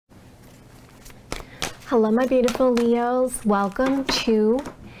Hello, my beautiful Leos. Welcome to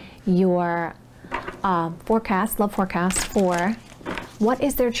your forecast, love forecast for what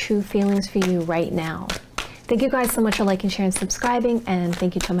is their true feelings for you right now. Thank you guys so much for liking, sharing, subscribing, and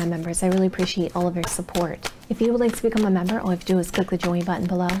thank you to my members. I really appreciate all of your support. If you would like to become a member, all you have to do is click the join button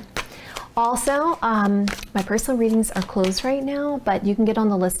below. Also, my personal readings are closed right now, but you can get on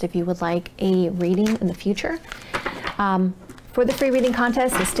the list if you would like a reading in the future. For the free reading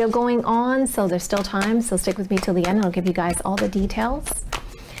contest, it's still going on, so there's still time, so stick with me till the end and I'll give you guys all the details.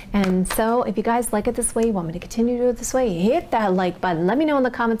 And so if you guys like it this way, you want me to continue to do it this way, hit that like button. Let me know in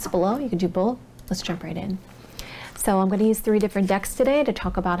the comments below. You can do both. Let's jump right in. So I'm going to use 3 different decks today to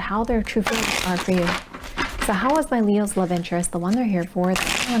talk about how their true feelings are for you. So how is my Leo's love interest, the one they're here for,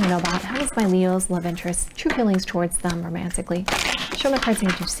 that I want to know about? How is my Leo's love interest, true feelings towards them romantically? Show me the cards I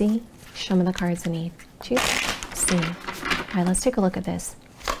need to see. Show me the cards I need to see. All right, let's take a look at this.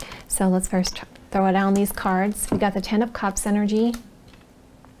 So let's first throw down these cards. We got the 10 of Cups energy.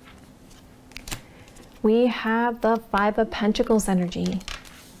 We have the 5 of Pentacles energy.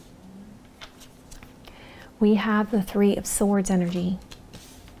 We have the 3 of Swords energy.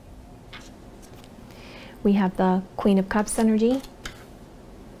 We have the Queen of Cups energy.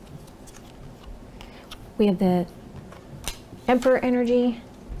 We have the Emperor energy.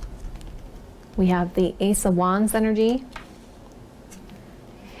 We have the Ace of Wands energy.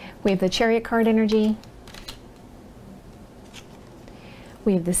 We have the Chariot card energy.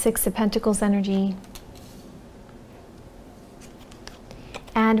 We have the 6 of Pentacles energy.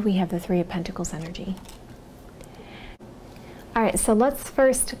 And we have the 3 of Pentacles energy. All right, so let's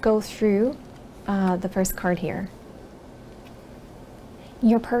first go through the first card here.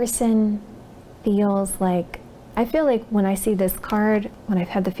 Your person feels like, I feel like when I see this card, when I've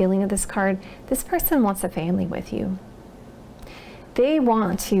had the feeling of this card, this person wants a family with you. They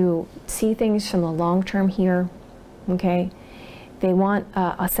want to see things from the long term here, okay? They want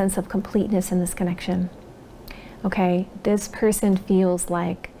a sense of completeness in this connection, okay? This person feels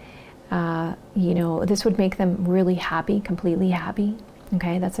like, you know, this would make them really happy, completely happy,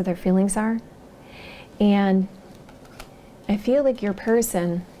 okay? That's what their feelings are. And I feel like your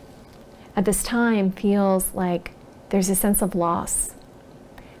person at this time feels like there's a sense of loss.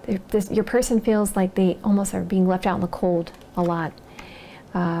 Your person feels like they almost are being left out in the cold a lot.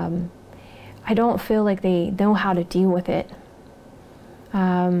 I don't feel like they know how to deal with it.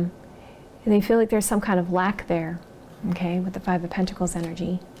 They feel like there's some kind of lack there, okay, with the 5 of Pentacles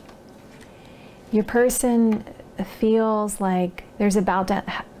energy. Your person feels like there's something's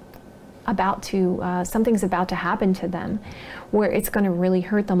about to happen to them where it's going to really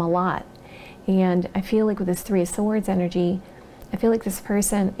hurt them a lot. And I feel like with this 3 of Swords energy, I feel like this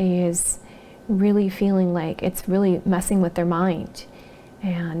person is really feeling like it's really messing with their mind.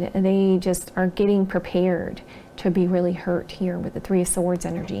 And they just are getting prepared to be really hurt here with the 3 of Swords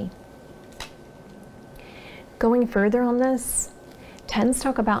energy. Going further on this, 10s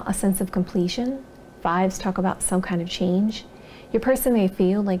talk about a sense of completion. 5s talk about some kind of change. Your person may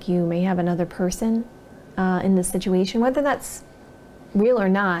feel like you may have another person in this situation, whether that's real or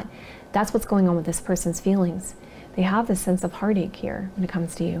not. That's what's going on with this person's feelings. They have this sense of heartache here when it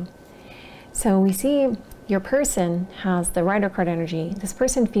comes to you. So we see your person has the Rider card energy. This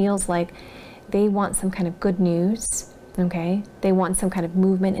person feels like they want some kind of good news, okay? They want some kind of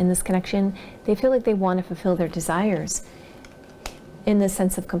movement in this connection. They feel like they want to fulfill their desires in the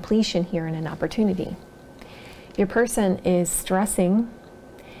sense of completion here and an opportunity. Your person is stressing.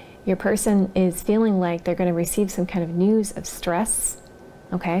 Your person is feeling like they're going to receive some kind of news of stress,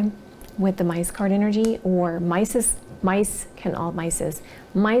 okay, with the Mice card energy, or mice can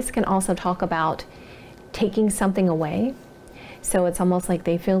also talk about taking something away. So it's almost like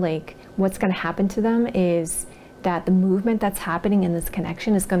they feel like what's going to happen to them is that the movement that's happening in this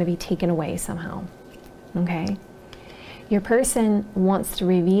connection is going to be taken away somehow, okay? Your person wants to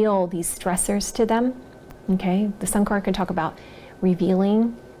reveal these stressors to them, okay? The Sun card can talk about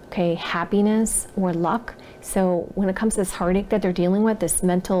revealing, okay, happiness or luck. So when it comes to this heartache that they're dealing with, this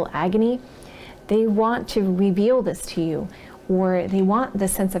mental agony, they want to reveal this to you, or they want the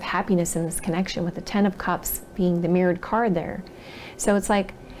sense of happiness in this connection, with the 10 of Cups being the mirrored card there. So it's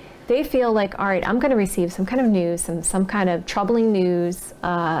like they feel like, all right, I'm going to receive some kind of news, some kind of troubling news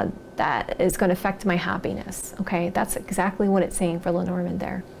that is going to affect my happiness. Okay, that's exactly what it's saying for Lenormand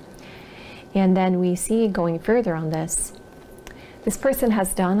there. And then we see, going further on this, this person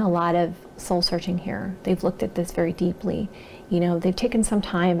has done a lot of soul searching here. They've looked at this very deeply. You know, they've taken some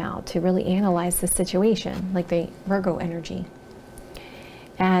time out to really analyze the situation, like the Virgo energy.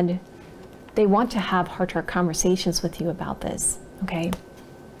 And they want to have heart-to-heart conversations with you about this, okay?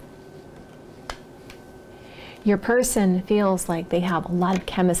 Your person feels like they have a lot of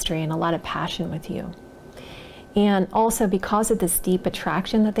chemistry and a lot of passion with you. And also because of this deep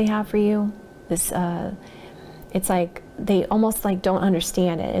attraction that they have for you, this, it's like they almost like don't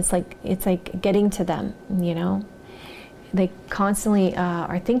understand it. It's like getting to them, you know? They constantly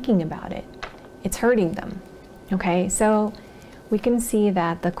are thinking about it. It's hurting them, okay? So we can see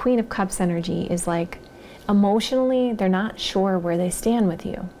that the Queen of Cups energy is like emotionally, they're not sure where they stand with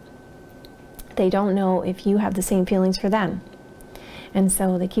you. They don't know if you have the same feelings for them. And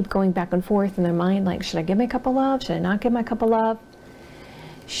so they keep going back and forth in their mind, like, should I give my cup of love? Should I not give my cup of love?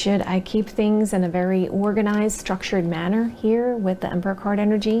 Should I keep things in a very organized, structured manner here with the Emperor card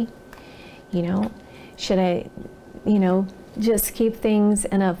energy? You know, should I, you know, just keep things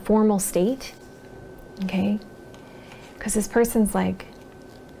in a formal state? Okay? Because this person's like,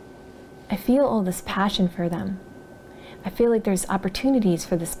 I feel all this passion for them. I feel like there's opportunities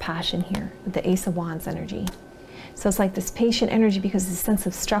for this passion here with the Ace of Wands energy. So it's like this patient energy because the sense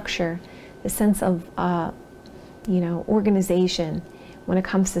of structure, the sense of, you know, organization when it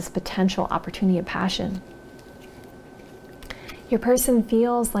comes to this potential opportunity of passion. Your person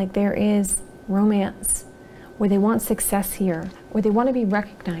feels like there is romance, where they want success here, or they want to be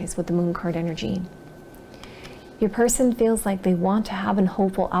recognized with the Moon card energy. Your person feels like they want to have a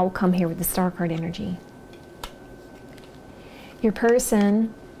hopeful outcome here with the Star card energy. Your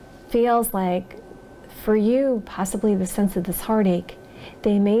person feels like, for you, possibly the sense of this heartache,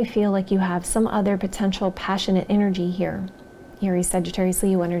 they may feel like you have some other potential passionate energy here. Aries, Sagittarius,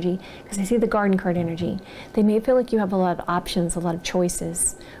 Leo energy, because I see the Garden card energy. They may feel like you have a lot of options, a lot of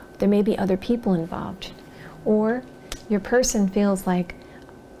choices. There may be other people involved. Or your person feels like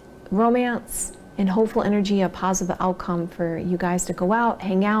romance and hopeful energy, a positive outcome for you guys to go out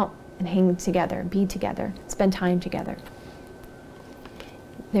and hang together, be together, spend time together.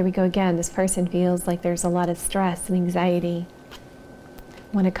 There we go again. This person feels like there's a lot of stress and anxiety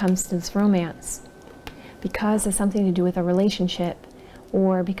when it comes to this romance because of something to do with a relationship,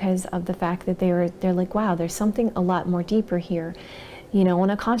 or because of the fact that they're like, wow, there's something a lot more deeper here. You know, on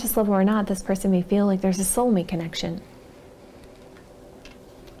a conscious level or not, this person may feel like there's a soulmate connection.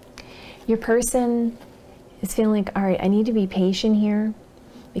 Your person is feeling like, all right, I need to be patient here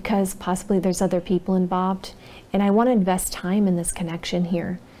because possibly there's other people involved, and I want to invest time in this connection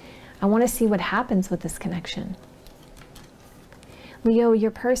here. I want to see what happens with this connection. Leo, your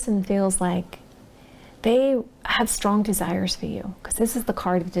person feels like they have strong desires for you, because this is the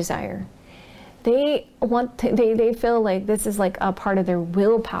card of desire. They want to, they feel like this is like a part of their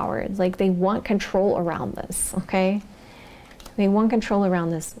willpower. It's like they want control around this, okay? They want control around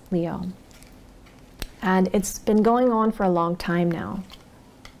this, Leo. And it's been going on for a long time now.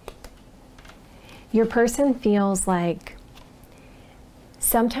 Your person feels like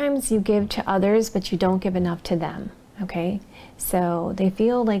sometimes you give to others, but you don't give enough to them, okay? So they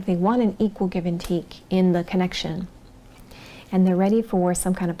feel like they want an equal give and take in the connection. And they're ready for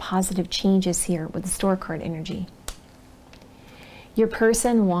some kind of positive changes here with the Star card energy. Your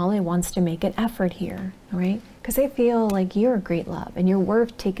person, Wally, wants to make an effort here, all right? Because they feel like you're a great love and you're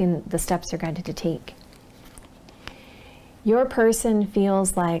worth taking the steps they're guided to take. Your person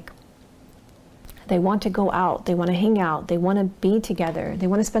feels like they want to go out, they want to hang out, they want to be together, they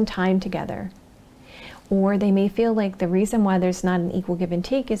want to spend time together. Or they may feel like the reason why there's not an equal give and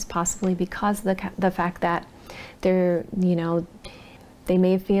take is possibly because of the fact that they're, you know, they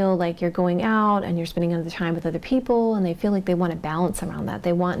may feel like you're going out and you're spending other time with other people, and they feel like they want a balance around that.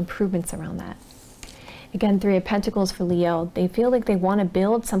 They want improvements around that. Again, Three of Pentacles for Leo. They feel like they want to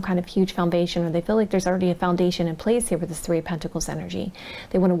build some kind of huge foundation, or they feel like there's already a foundation in place here with this Three of Pentacles energy.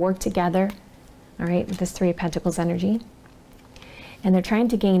 They want to work together, all right, with this Three of Pentacles energy. And they're trying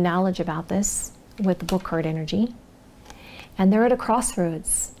to gain knowledge about this with the Book card energy. And they're at a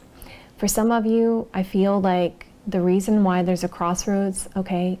crossroads. For some of you, I feel like the reason why there's a crossroads,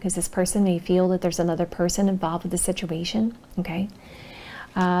 okay, because this person may feel that there's another person involved with the situation, okay,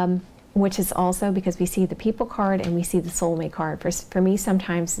 which is also because we see the People card and we see the Soulmate card. For me,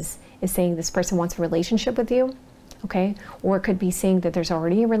 sometimes is saying this person wants a relationship with you, okay, or it could be saying that there's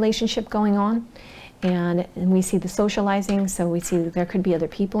already a relationship going on, and we see the socializing, so we see that there could be other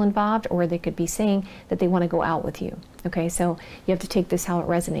people involved, or they could be saying that they want to go out with you. Okay, so you have to take this how it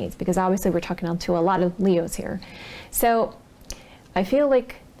resonates, because obviously we're talking to a lot of Leos here. So I feel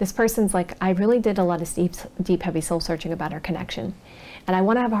like this person's like, I really did a lot of deep, heavy soul searching about our connection. And I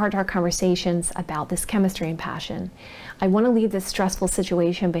want to have heart-to-heart conversations about this chemistry and passion. I want to leave this stressful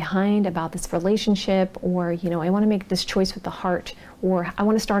situation behind about this relationship, or, you know, I want to make this choice with the heart, or I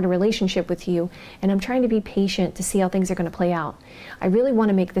want to start a relationship with you, and I'm trying to be patient to see how things are going to play out. I really want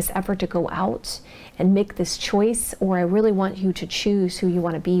to make this effort to go out and make this choice, or I really want you to choose who you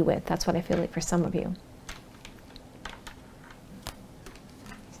want to be with. That's what I feel like for some of you.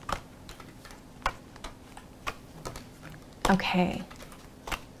 Okay.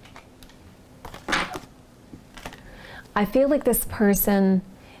 I feel like this person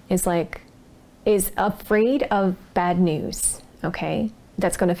is afraid of bad news, okay?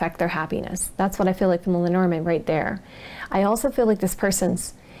 That's going to affect their happiness. That's what I feel like from the Lenormand right there. I also feel like this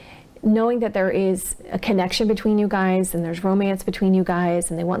person's knowing that there is a connection between you guys and there's romance between you guys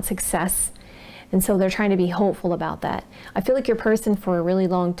and they want success. And so they're trying to be hopeful about that. I feel like your person for a really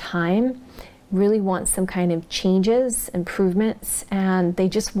long time really wants some kind of changes, improvements, and they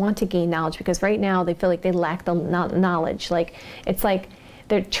just want to gain knowledge, because right now they feel like they lack the knowledge. Like, it's like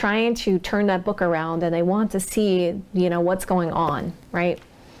they're trying to turn that book around and they want to see, you know, what's going on, right?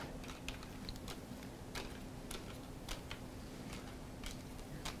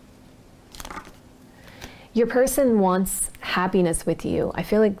 Your person wants happiness with you. I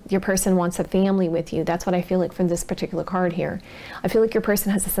feel like your person wants a family with you. That's what I feel like from this particular card here. I feel like your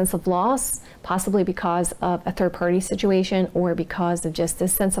person has a sense of loss, possibly because of a third-party situation, or because of just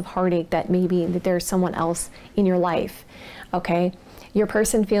this sense of heartache that maybe that there's someone else in your life, okay? Your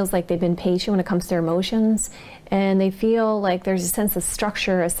person feels like they've been patient when it comes to their emotions, and they feel like there's a sense of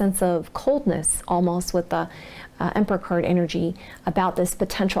structure, a sense of coldness almost with the Emperor card energy about this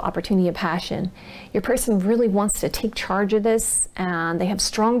potential opportunity of passion. Your person really wants to take charge of this, and they have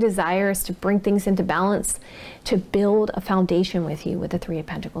strong desires to bring things into balance, to build a foundation with you with the Three of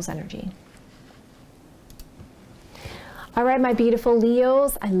Pentacles energy. All right, my beautiful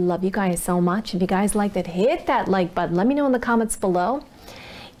Leos, I love you guys so much. If you guys liked it, hit that like button. Let me know in the comments below.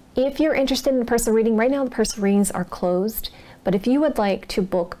 If you're interested in the personal reading, right now the personal readings are closed. But if you would like to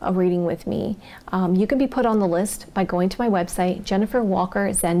book a reading with me, you can be put on the list by going to my website,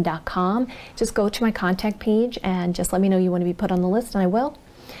 jenniferwalkerzen.com. Just go to my contact page and just let me know you want to be put on the list, and I will.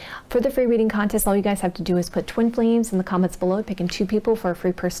 For the free reading contest, all you guys have to do is put twin flames in the comments below, picking 2 people for a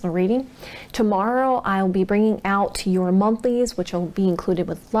free personal reading. Tomorrow, I'll be bringing out your monthlies, which will be included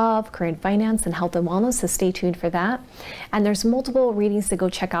with love, career and finance, and health and wellness, so stay tuned for that. And there's multiple readings to go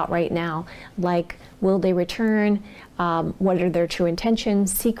check out right now, like will they return, what are their true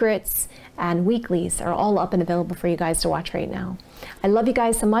intentions, secrets, and weeklies are all up and available for you guys to watch right now. I love you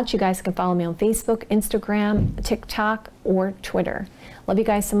guys so much. You guys can follow me on Facebook, Instagram, TikTok, or Twitter. Love you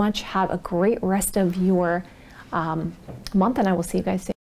guys so much. Have a great rest of your month, and I will see you guys soon.